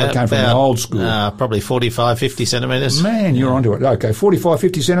centimetres because I came from the old school. Probably 45, 50 centimetres. Man, you're onto it. Okay, 45,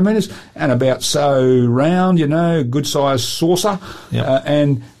 50 centimetres and about so round, good-sized saucer,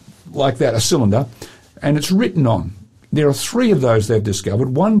 and like that, a cylinder. And it's written on. There are 3 of those they've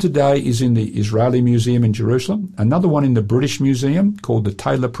discovered. One today is in the Israeli Museum in Jerusalem, another one in the British Museum called the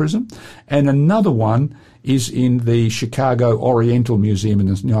Taylor Prism, and another one is in the Chicago Oriental Museum in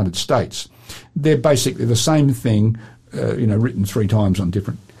the United States. They're basically the same thing, written 3 times on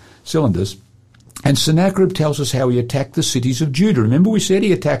different cylinders. And Sennacherib tells us how he attacked the cities of Judah. Remember we said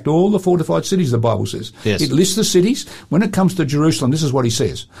he attacked all the fortified cities, the Bible says. Yes. It lists the cities. When it comes to Jerusalem, this is what he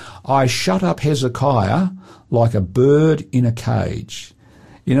says. I shut up Hezekiah like a bird in a cage.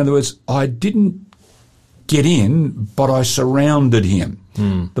 In other words, I didn't get in, but I surrounded him.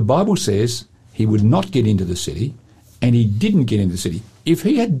 The Bible says he would not get into the city, and he didn't get into the city. If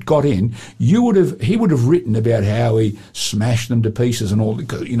he had got in, he would have written about how he smashed them to pieces and all,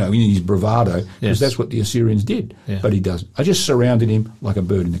 in his bravado, because that's what the Assyrians did. Yeah. But he doesn't. I just surrounded him like a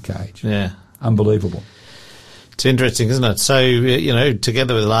bird in a cage. Yeah. Unbelievable. It's interesting, isn't it? So,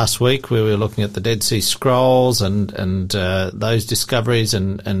 together with last week, we were looking at the Dead Sea Scrolls and those discoveries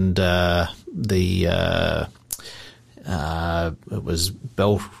and it was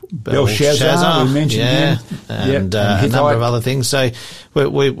Belshazzar we mentioned, and a number of other things. So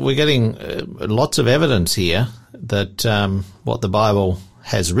we're getting lots of evidence here that what the Bible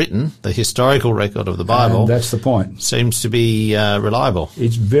has written, the historical record of the Bible, and that's the point, seems to be reliable.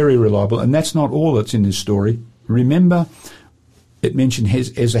 It's very reliable, and that's not all that's in this story. Remember, it mentioned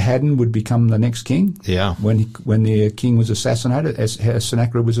Esarhaddon would become the next king. Yeah. When the king was assassinated, as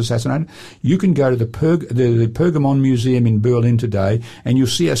Sennacherib was assassinated. You can go to the Pergamon Museum in Berlin today, and you'll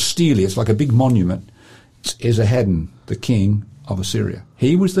see a stele. It's like a big monument. It's Esarhaddon, the king of Assyria.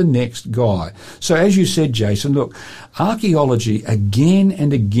 He was the next guy. So as you said, Jason, look, archaeology again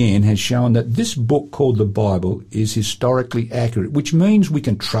and again has shown that this book called the Bible is historically accurate, which means we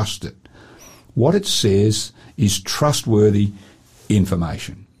can trust it. What it says is trustworthy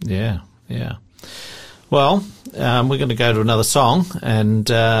information. Yeah. Well, we're going to go to another song, and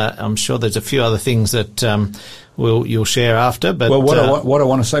I'm sure there's a few other things that you'll share after. But what I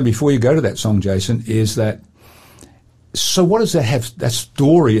want to say before you go to that song, Jason, is that, so what does that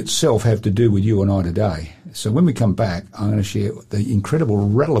story itself have to do with you and I today? So when we come back, I'm going to share the incredible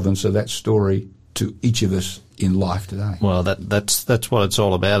relevance of that story to each of us in life today. Well, that's what it's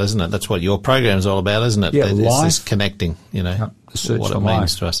all about, isn't it? That's what your program is all about, isn't it? Yeah, it's life. this connecting, The search what for it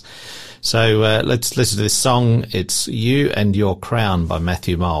means life. to us. So let's listen to this song. It's You and Your Crown by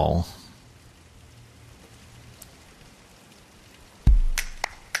Matthew Mole.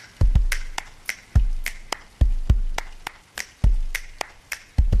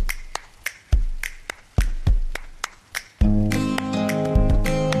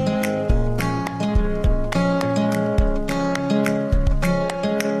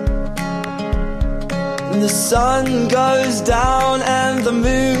 The sun goes down and the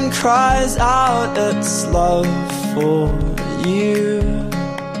moon cries out its love for you.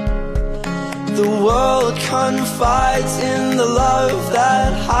 The world confides in the love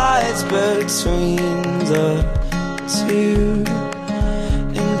that hides between the two.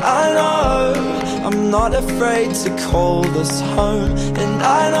 And I know I'm not afraid to call this home, and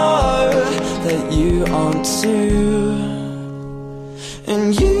I know that you aren't too.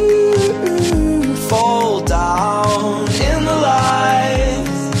 And you fall down in the light,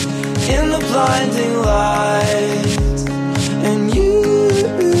 in the blinding light, and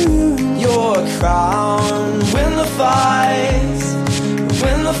your crown win the fight,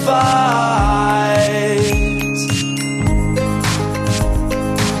 win the fight.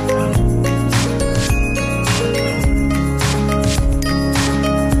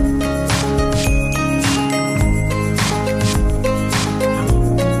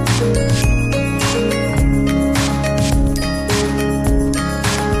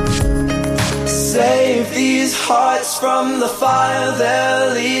 Save these hearts from the fire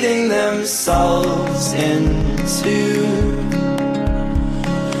they're leading themselves into.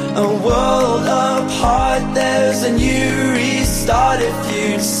 A world apart, there's a new restart if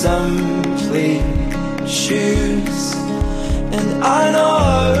you'd simply choose. And I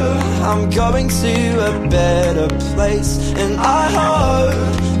know I'm going to a better place, and I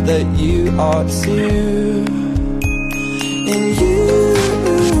hope that you are too. And you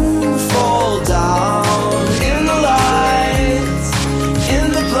fall down in the light,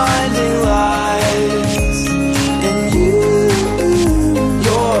 in the blinding light, and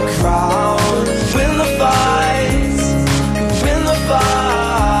your crown win the fight, win the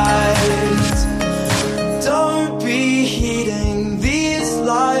fight. Don't be heeding these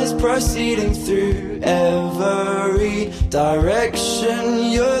lies proceeding through every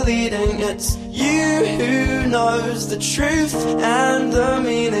direction you're leading. It's you who knows the truth and the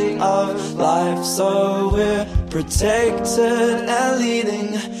meaning of life, so we're protected and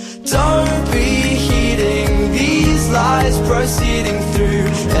leading. Don't be heeding these lies proceeding through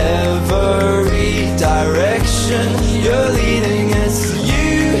every direction you're leading. It's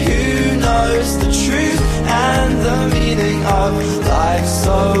you who knows the truth and the meaning of life,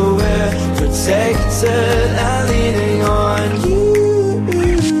 so we're protected and leaning on you.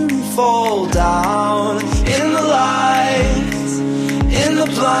 Fall down in the light, in the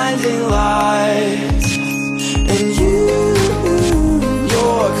blinding light, and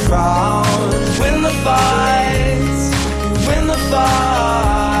your crown win the fight, win the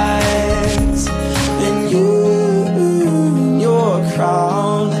fight, and your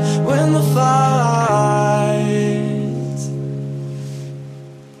crown win the fight.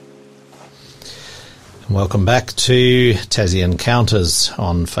 Welcome back to Tassie Encounters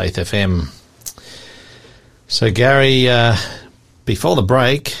on Faith FM. So Gary, before the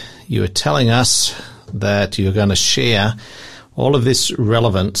break, you were telling us that you're going to share all of this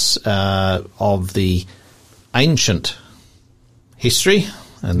relevance of the ancient history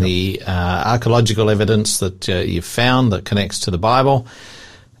and the archaeological evidence that you've found that connects to the Bible,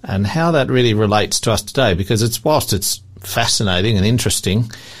 and how that really relates to us today, because whilst it's fascinating and interesting,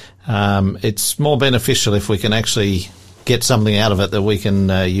 it's more beneficial if we can actually get something out of it that we can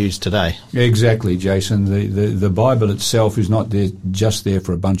use today. Exactly, Jason. The Bible itself is not just there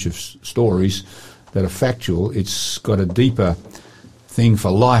for a bunch of stories that are factual. It's got a deeper thing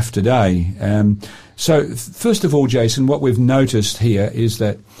for life today. So first of all, Jason, what we've noticed here is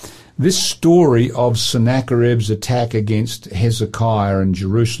that This story of Sennacherib's attack against Hezekiah and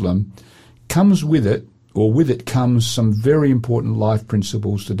Jerusalem comes with it, or with it comes some very important life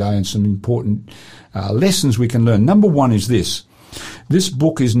principles today and some important lessons we can learn. Number one is this. This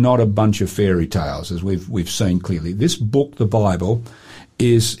book is not a bunch of fairy tales, as we've seen clearly. This book, the Bible,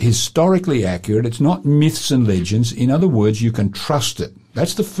 is historically accurate. It's not myths and legends. In other words, you can trust it.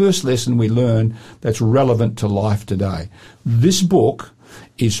 That's the first lesson we learn that's relevant to life today. This book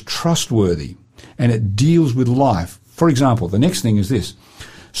is trustworthy, and it deals with life. For example, the next thing is this.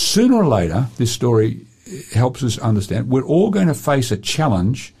 Sooner or later, this story helps us understand, we're all going to face a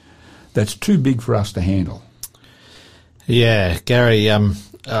challenge that's too big for us to handle. Yeah, Gary, I'm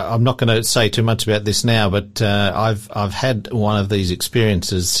not going to say too much about this now, but I've had one of these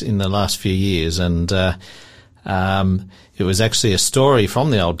experiences in the last few years, and it was actually a story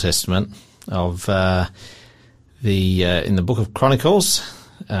from the Old Testament of in the book of Chronicles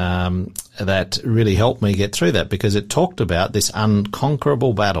that really helped me get through that, because it talked about this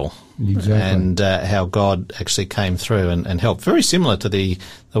unconquerable battle. Exactly. And how God actually came through and helped. Very similar to the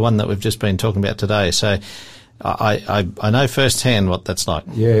one that we've just been talking about today. So I know firsthand what that's like.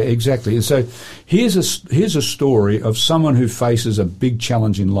 Yeah, exactly. And so here's a story of someone who faces a big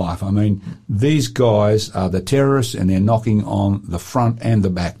challenge in life. I mean, these guys are the terrorists, and they're knocking on the front and the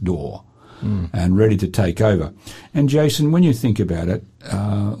back door and ready to take over. And Jason, when you think about it,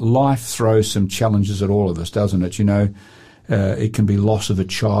 life throws some challenges at all of us, doesn't it? You know, it can be loss of a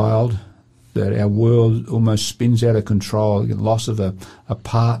child, that our world almost spins out of control, loss of a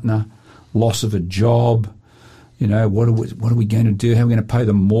partner, loss of a job. You know, what are we going to do? How are we going to pay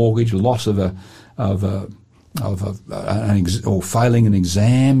the mortgage? Loss of or failing an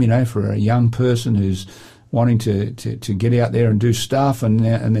exam. You know, for a young person who's wanting to get out there and do stuff,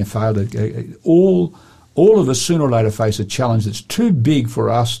 and they fail to. All of us sooner or later face a challenge that's too big for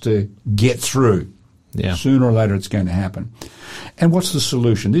us to get through. Yeah. Sooner or later, it's going to happen. And what's the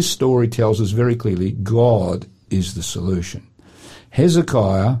solution? This story tells us very clearly God is the solution.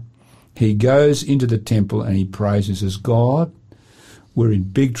 Hezekiah, he goes into the temple and he prays and says, God, we're in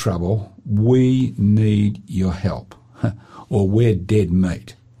big trouble. We need your help, or we're dead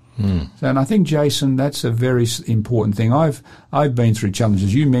meat. So, and I think, Jason, that's a very important thing. I've been through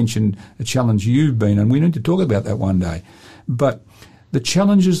challenges. You mentioned a challenge you've been, and we need to talk about that one day. But the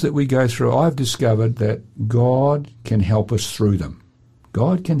challenges that we go through, I've discovered that God can help us through them.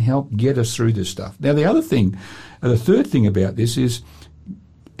 God can help get us through this stuff. Now, the third thing about this is,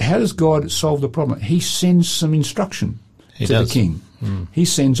 how does God solve the problem? He sends some instruction to the king. He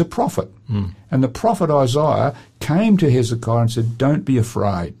sends a prophet. And the prophet Isaiah came to Hezekiah and said, don't be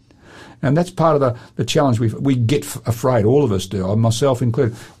afraid. And that's part of the challenge. We get afraid, all of us do, myself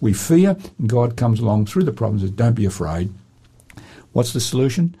included. We fear, and God comes along through the problem and says, don't be afraid. What's the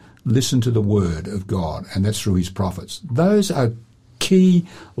solution? Listen to the word of God, and that's through his prophets. Those are key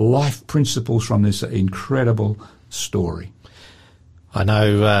life principles from this incredible story. I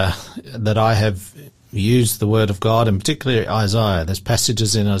know that I have used the word of God, and particularly Isaiah. There's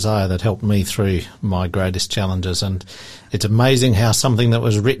passages in Isaiah that helped me through my greatest challenges, and it's amazing how something that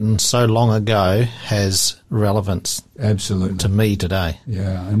was written so long ago has relevance to me today.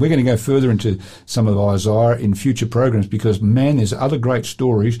 Yeah, and we're going to go further into some of Isaiah in future programs, because, man, there's other great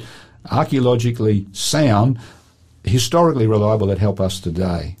stories, archaeologically sound, historically reliable, that help us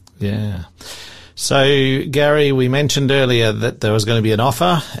today. Yeah. So, Gary, we mentioned earlier that there was going to be an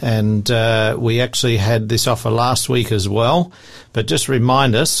offer, and we actually had this offer last week as well. But just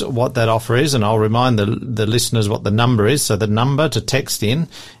remind us what that offer is, and I'll remind the listeners what the number is. So the number to text in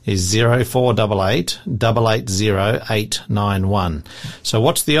is 0488 880 891. So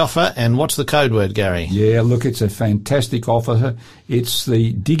what's the offer, and what's the code word, Gary? Yeah, look, it's a fantastic offer. It's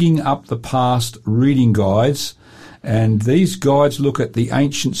the Digging Up the Past reading guides. And these guides look at the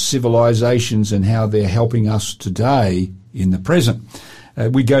ancient civilizations and how they're helping us today in the present.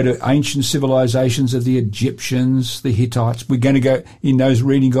 We go to ancient civilizations of the Egyptians, the Hittites. We're going to go in those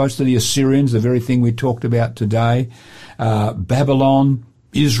reading guides to the Assyrians, the very thing we talked about today, Babylon,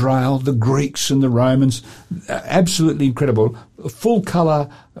 Israel, the Greeks and the Romans. Absolutely incredible. Full colour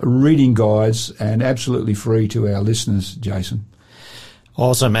reading guides, and absolutely free to our listeners, Jason.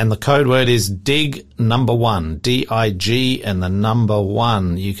 Awesome. And the code word is DIG1, D-I-G and the number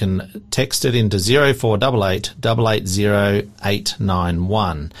 1. You can text it into 0488 880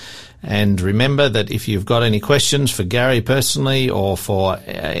 891. And remember that if you've got any questions for Gary personally or for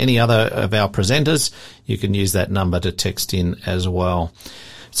any other of our presenters, you can use that number to text in as well.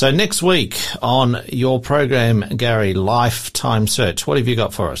 So next week on your program, Gary, TimeSearch, what have you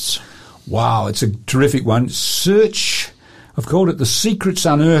got for us? Wow, it's a terrific one. Search I've called it The Secrets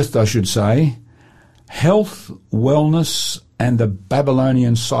Unearthed, I should say. Health, Wellness, and the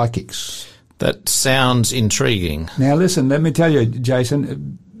Babylonian Psychics. That sounds intriguing. Now listen, let me tell you,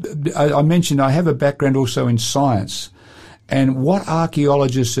 Jason, I mentioned I have a background also in science. And what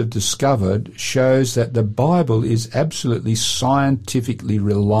archaeologists have discovered shows that the Bible is absolutely scientifically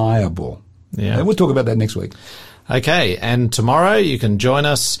reliable. Yeah. And we'll talk about that next week. Okay, and tomorrow you can join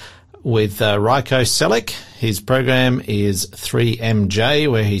us with Raiko Selleck. His program is 3MJ,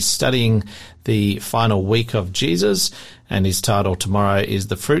 where he's studying the final week of Jesus, and his title tomorrow is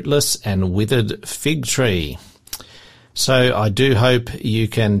The Fruitless and Withered Fig Tree. So I do hope you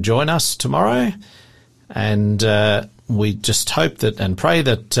can join us tomorrow, and we just hope that and pray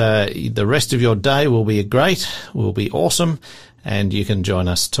that the rest of your day will be great, will be awesome, and you can join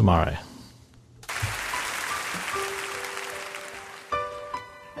us tomorrow.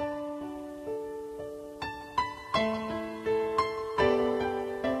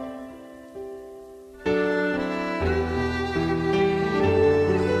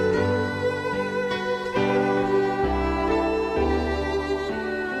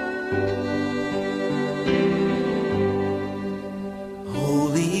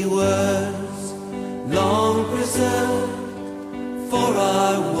 Holy words, long preserved for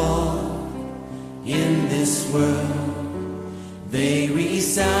our walk in this world. They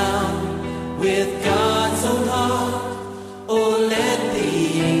resound with God's own heart. Oh, let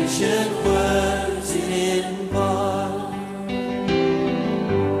the ancient words it impart.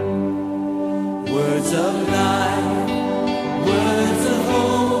 Words of life.